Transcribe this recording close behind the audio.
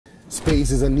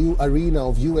Space is a new arena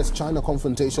of US-China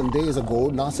confrontation. Days ago,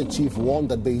 NASA chief warned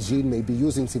that Beijing may be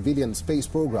using civilian space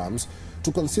programs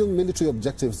to conceal military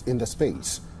objectives in the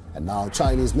space. And now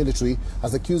Chinese military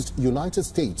has accused United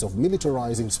States of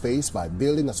militarizing space by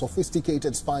building a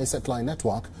sophisticated spy satellite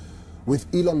network with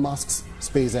Elon Musk's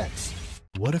SpaceX.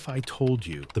 What if I told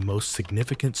you the most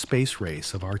significant space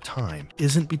race of our time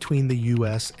isn't between the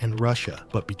US and Russia,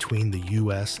 but between the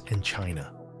US and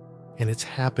China? And it's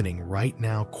happening right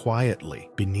now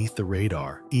quietly beneath the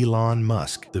radar. Elon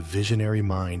Musk, the visionary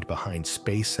mind behind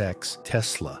SpaceX,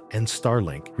 Tesla, and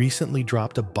Starlink, recently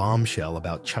dropped a bombshell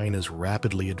about China's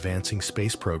rapidly advancing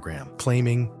space program,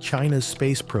 claiming China's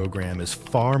space program is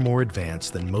far more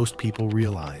advanced than most people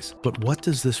realize. But what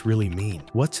does this really mean?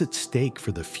 What's at stake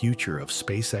for the future of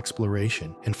space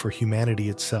exploration and for humanity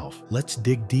itself? Let's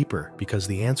dig deeper, because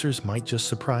the answers might just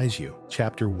surprise you.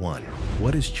 Chapter 1.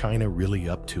 What is China really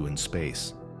up to in space?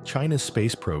 China's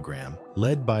space program,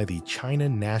 led by the China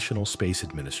National Space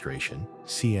Administration,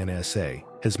 CNSA,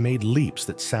 has made leaps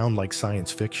that sound like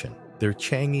science fiction. Their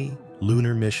Chang'e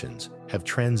lunar missions have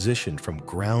transitioned from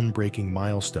groundbreaking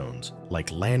milestones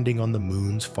like landing on the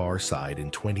moon's far side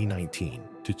in 2019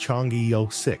 to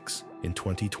Chang'e 06 in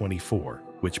 2024,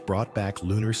 which brought back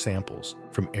lunar samples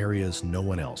from areas no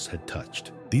one else had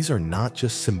touched. These are not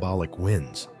just symbolic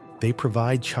wins. They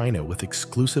provide China with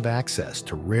exclusive access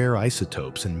to rare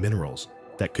isotopes and minerals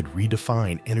that could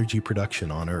redefine energy production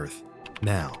on Earth.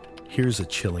 Now, here's a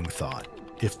chilling thought.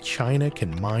 If China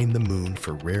can mine the moon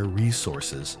for rare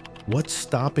resources, what's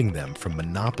stopping them from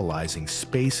monopolizing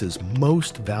space's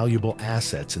most valuable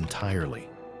assets entirely?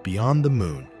 Beyond the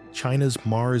moon, China's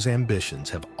Mars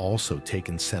ambitions have also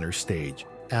taken center stage.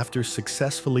 After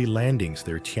successfully landing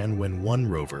their Tianwen-1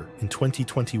 rover in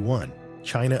 2021,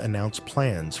 China announced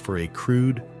plans for a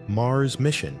crewed Mars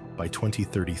mission by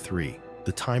 2033.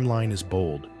 The timeline is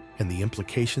bold, and the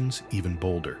implications even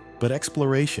bolder. But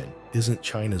exploration isn't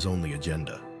China's only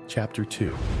agenda. Chapter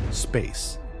 2.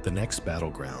 Space, the next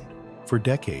battleground. For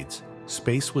decades,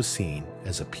 space was seen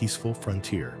as a peaceful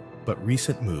frontier, but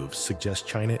recent moves suggest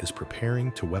China is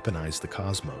preparing to weaponize the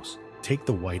cosmos. Take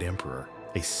the White Emperor,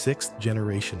 a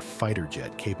sixth-generation fighter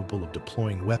jet capable of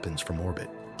deploying weapons from orbit,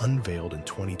 unveiled in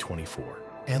 2024.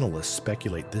 Analysts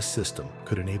speculate this system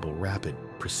could enable rapid,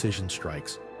 precision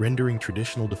strikes, rendering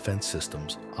traditional defense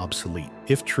systems obsolete.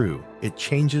 If true, it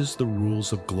changes the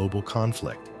rules of global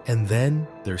conflict. And then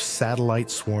there's satellite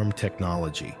swarm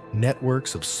technology,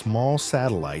 networks of small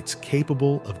satellites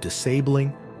capable of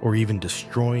disabling or even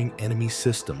destroying enemy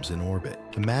systems in orbit.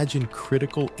 Imagine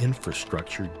critical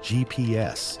infrastructure,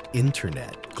 GPS,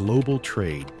 internet, global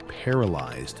trade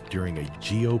paralyzed during a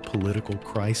geopolitical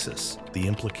crisis. The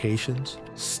implications?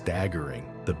 Staggering.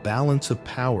 The balance of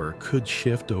power could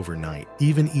shift overnight.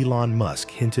 Even Elon Musk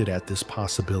hinted at this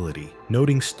possibility,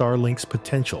 noting Starlink's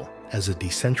potential as a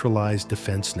decentralized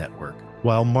defense network.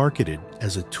 While marketed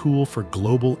as a tool for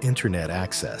global internet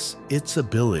access, its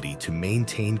ability to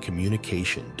maintain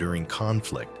communication during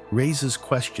conflict raises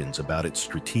questions about its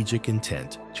strategic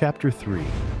intent. Chapter 3.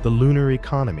 The Lunar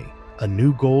Economy. A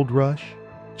new gold rush?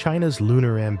 China's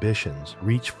lunar ambitions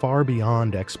reach far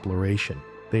beyond exploration.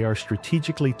 They are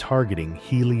strategically targeting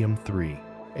helium-3,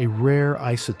 a rare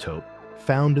isotope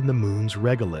found in the moon's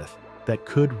regolith that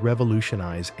could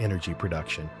revolutionize energy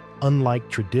production. Unlike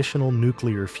traditional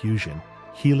nuclear fusion,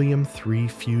 helium-3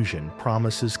 fusion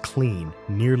promises clean,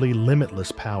 nearly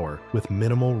limitless power with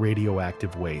minimal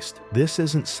radioactive waste. This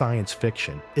isn't science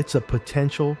fiction. It's a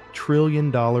potential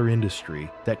trillion-dollar industry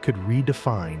that could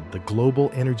redefine the global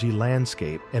energy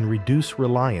landscape and reduce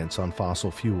reliance on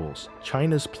fossil fuels.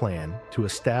 China's plan to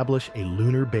establish a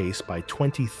lunar base by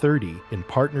 2030 in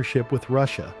partnership with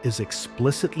Russia is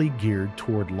explicitly geared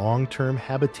toward long-term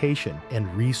habitation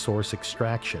and resource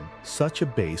extraction. Such a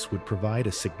base would provide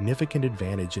a significant advantage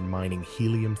in mining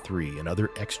helium-3 and other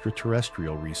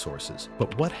extraterrestrial resources.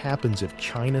 But what happens if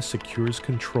China secures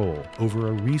control over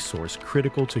a resource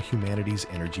critical to humanity's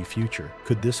energy future?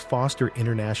 Could this foster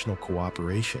international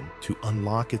cooperation to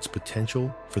unlock its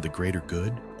potential for the greater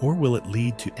good? Or will it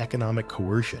lead to economic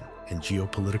coercion and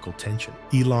geopolitical tension?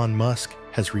 Elon Musk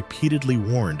has repeatedly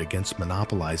warned against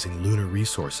monopolizing lunar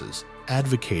resources,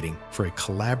 advocating for a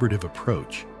collaborative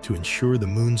approach to ensure the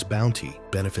moon's bounty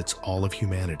benefits all of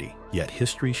humanity. Yet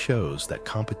history shows that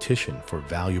competition for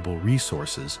valuable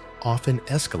resources often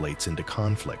escalates into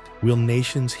conflict. Will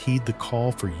nations heed the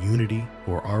call for unity,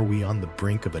 or are we on the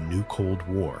brink of a new Cold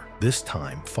War, this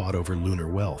time fought over lunar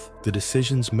wealth? The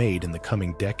decisions made in the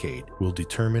coming decade will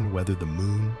determine whether the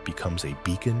moon becomes a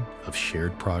beacon of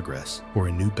shared progress or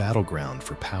a new battleground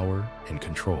for power and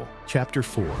control. Chapter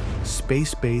 4.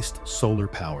 Space-based solar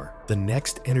power. The the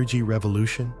next energy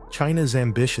revolution? China's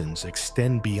ambitions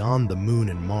extend beyond the moon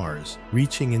and Mars,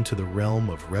 reaching into the realm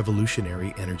of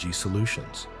revolutionary energy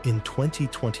solutions. In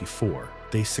 2024,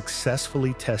 they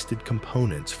successfully tested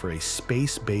components for a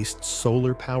space-based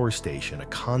solar power station, a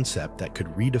concept that could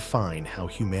redefine how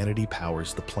humanity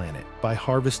powers the planet. By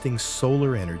harvesting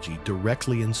solar energy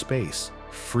directly in space,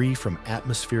 free from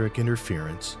atmospheric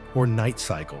interference or night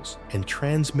cycles, and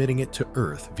transmitting it to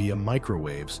Earth via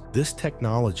microwaves, this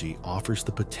technology offers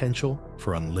the potential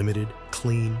for unlimited,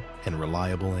 clean, and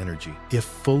reliable energy. If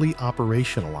fully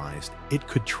operationalized, it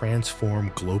could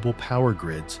transform global power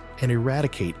grids and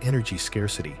eradicate energy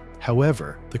scarcity.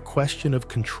 However, the question of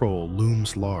control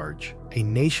looms large. A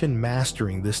nation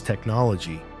mastering this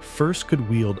technology first could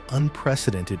wield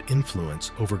unprecedented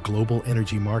influence over global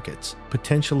energy markets,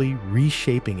 potentially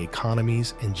reshaping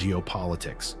economies and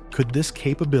geopolitics. Could this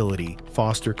capability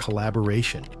foster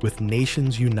collaboration, with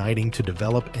nations uniting to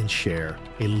develop and share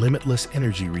a limitless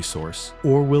energy resource?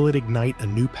 Or will it ignite a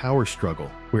new power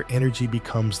struggle where energy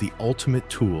becomes the ultimate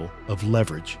tool of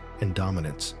leverage and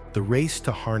dominance? The race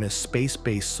to harness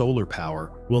space-based solar power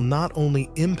will not only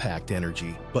impact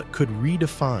energy, but could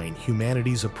redefine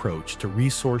humanity's approach to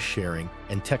resource sharing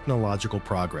and technological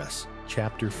progress.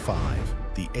 Chapter 5: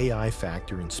 The AI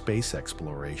Factor in Space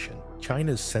Exploration.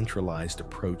 China's centralized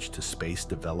approach to space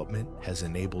development has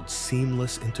enabled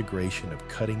seamless integration of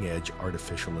cutting-edge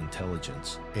artificial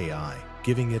intelligence, AI,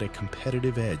 giving it a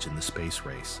competitive edge in the space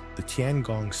race. The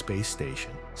Tiangong space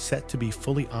station, set to be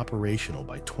fully operational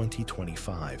by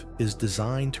 2025, is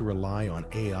designed to rely on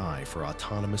AI for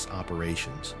autonomous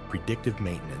operations, predictive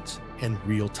maintenance, and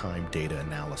real-time data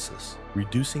analysis,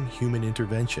 reducing human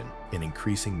intervention and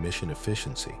increasing mission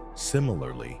efficiency.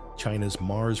 Similarly, China's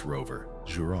Mars rover,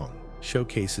 Zhurong,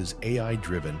 showcases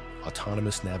AI-driven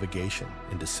autonomous navigation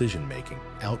and decision-making,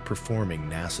 outperforming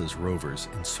NASA's rovers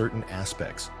in certain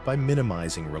aspects by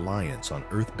minimizing reliance on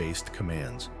Earth-based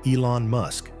commands. Elon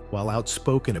Musk, while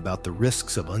outspoken about the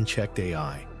risks of unchecked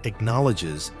AI,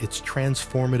 acknowledges its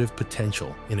transformative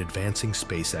potential in advancing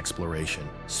space exploration.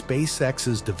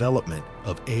 SpaceX's development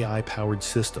of AI-powered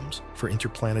systems for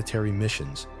interplanetary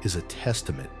missions is a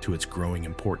testament to its growing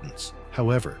importance.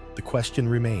 However, the question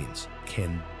remains,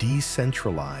 can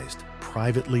decentralized,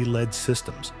 privately led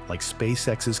systems like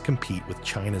SpaceX's compete with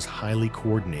China's highly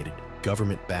coordinated,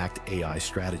 government-backed AI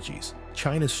strategies?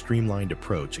 China's streamlined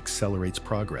approach accelerates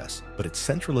progress, but its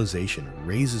centralization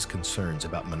raises concerns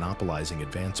about monopolizing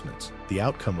advancements. The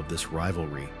outcome of this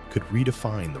rivalry could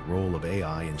redefine the role of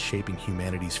AI in shaping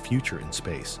humanity's future in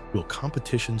space. Will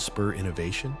competition spur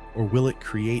innovation, or will it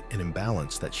create an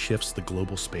imbalance that shifts the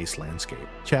global space landscape?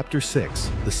 Chapter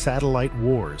 6: The Satellite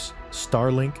Wars.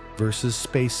 Starlink versus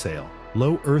SpaceSail.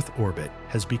 Low Earth orbit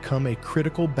has become a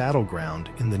critical battleground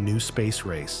in the new space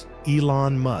race.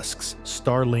 Elon Musk's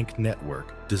Starlink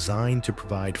network, designed to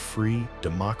provide free,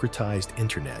 democratized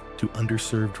internet to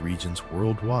underserved regions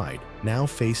worldwide, now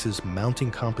faces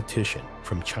mounting competition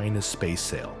from China's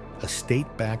SpaceSail, a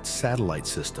state-backed satellite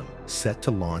system set to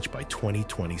launch by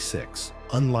 2026.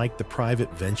 Unlike the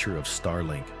private venture of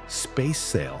Starlink,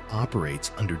 SpaceSail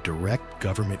operates under direct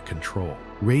government control,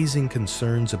 raising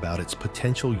concerns about its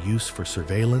potential use for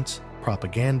surveillance,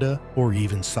 propaganda, or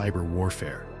even cyber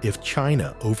warfare. If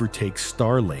China overtakes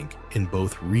Starlink in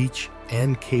both reach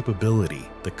and capability,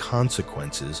 the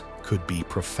consequences could be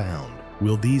profound.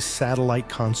 Will these satellite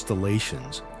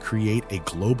constellations create a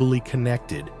globally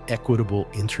connected, equitable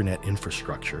internet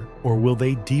infrastructure, or will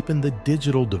they deepen the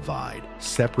digital divide,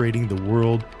 separating the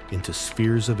world into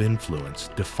spheres of influence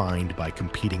defined by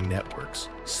competing networks?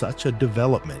 Such a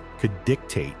development could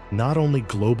dictate not only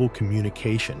global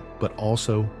communication, but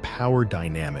also power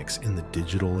dynamics in the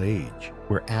digital age,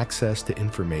 where access to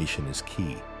information is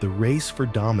key. The race for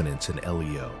dominance in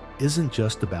LEO isn't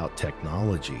just about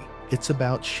technology. It's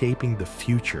about shaping the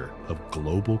future of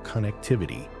global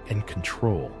connectivity and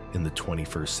control in the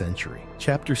 21st century.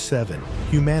 Chapter 7: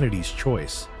 Humanity's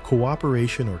Choice.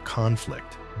 Cooperation or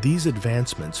conflict. These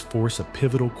advancements force a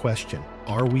pivotal question.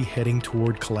 Are we heading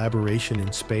toward collaboration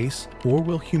in space, or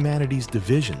will humanity's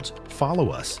divisions follow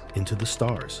us into the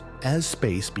stars? As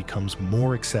space becomes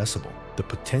more accessible, the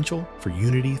potential for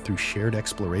unity through shared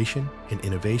exploration and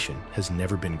innovation has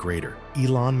never been greater.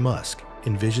 Elon Musk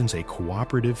envisions a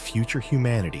cooperative future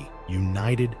humanity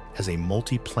united as a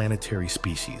multi-planetary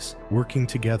species, working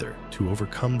together to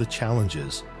overcome the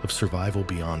challenges of survival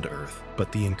beyond Earth.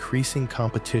 But the increasing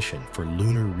competition for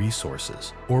lunar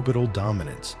resources, orbital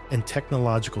dominance, and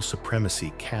technological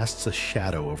supremacy casts a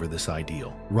shadow over this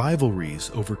ideal.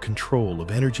 Rivalries over control of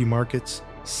energy markets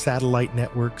satellite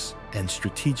networks, and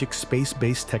strategic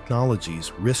space-based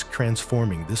technologies risk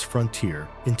transforming this frontier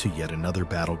into yet another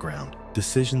battleground.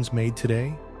 Decisions made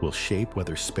today will shape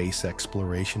whether space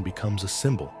exploration becomes a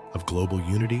symbol of global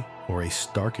unity or a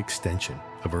stark extension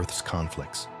of Earth's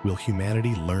conflicts. Will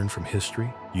humanity learn from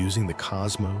history, using the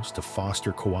cosmos to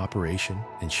foster cooperation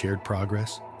and shared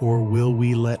progress? Or will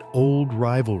we let old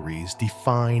rivalries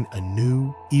define a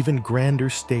new, even grander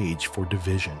stage for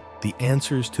division? The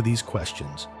answers to these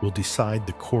questions will decide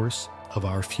the course of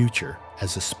our future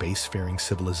as a spacefaring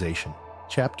civilization.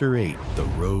 Chapter 8: The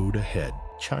Road Ahead.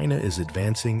 China is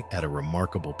advancing at a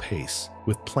remarkable pace,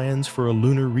 with plans for a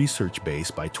lunar research base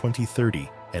by 2030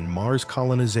 and Mars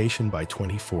colonization by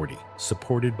 2040,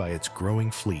 supported by its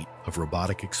growing fleet of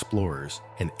robotic explorers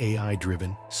and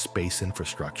AI-driven space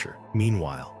infrastructure.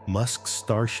 Meanwhile, Musk's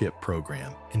Starship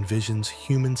program envisions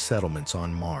human settlements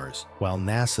on Mars, while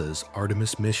NASA's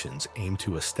Artemis missions aim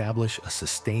to establish a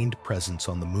sustained presence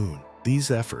on the Moon.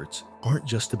 These efforts aren't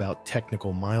just about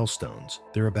technical milestones,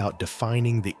 they're about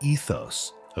defining the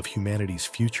ethos of humanity's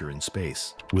future in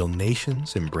space. Will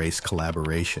nations embrace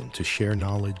collaboration to share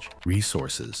knowledge,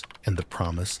 resources, and the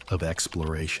promise of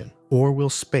exploration? Or will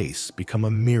space become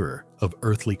a mirror of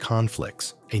earthly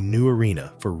conflicts, a new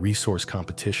arena for resource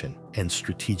competition and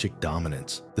strategic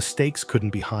dominance? The stakes couldn't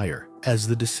be higher, as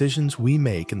the decisions we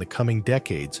make in the coming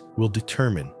decades will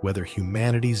determine whether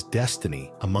humanity's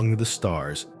destiny among the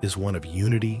stars is one of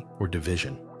unity or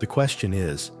division. The question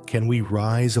is, can we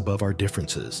rise above our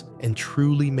differences and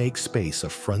truly make space a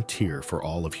frontier for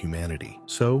all of humanity?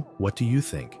 So, what do you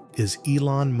think? Is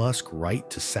Elon Musk right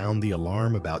to sound the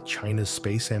alarm about China's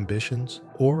space ambitions?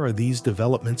 Or are these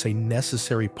developments a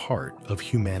necessary part of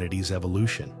humanity's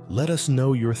evolution? Let us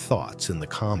know your thoughts in the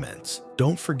comments.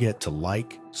 Don't forget to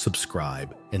like,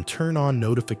 subscribe, and turn on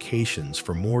notifications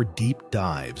for more deep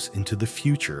dives into the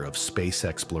future of space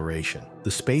exploration.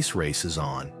 The space race is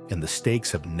on, and the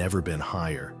stakes have never been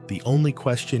higher. The only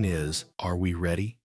question is, are we ready?